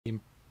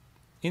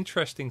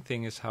interesting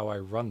thing is how I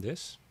run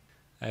this.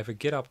 I have a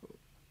GitHub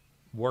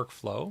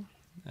workflow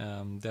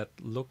that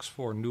looks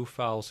for new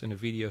files in the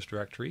videos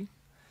directory.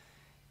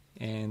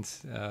 And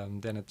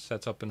then it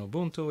sets up an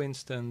Ubuntu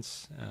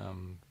instance.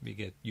 We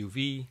get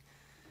UV.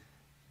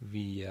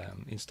 We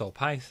install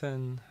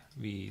Python.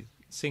 We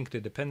sync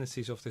the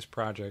dependencies of this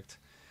project.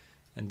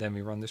 And then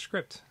we run the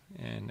script.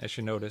 And as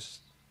you notice,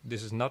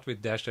 this is not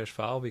with --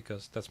 file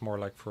because that's more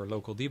like for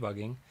local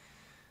debugging.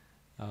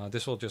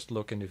 This will just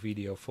look in the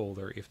video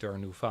folder if there are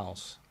new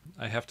files.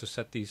 I have to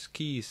set these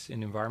keys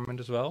in environment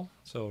as well,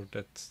 so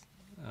that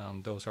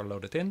those are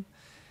loaded in.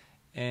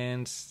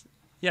 And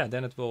yeah,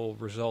 then it will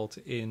result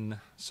in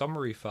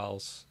summary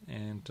files.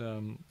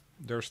 And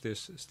there's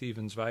this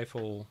Steven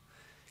Zweifel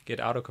git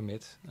auto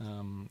commit,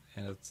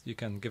 and you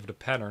can give it a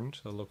pattern,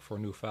 so look for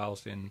new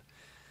files in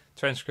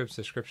transcripts,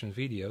 descriptions,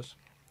 videos,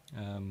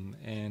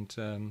 and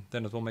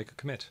then it will make a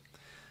commit.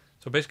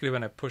 So basically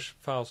when I push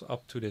files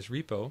up to this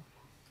repo,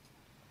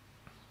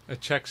 it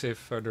checks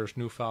if there's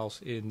new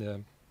files in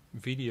the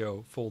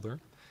video folder,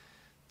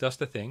 does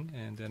the thing,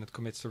 and then it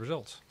commits the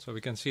results. So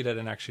we can see that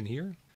in action here.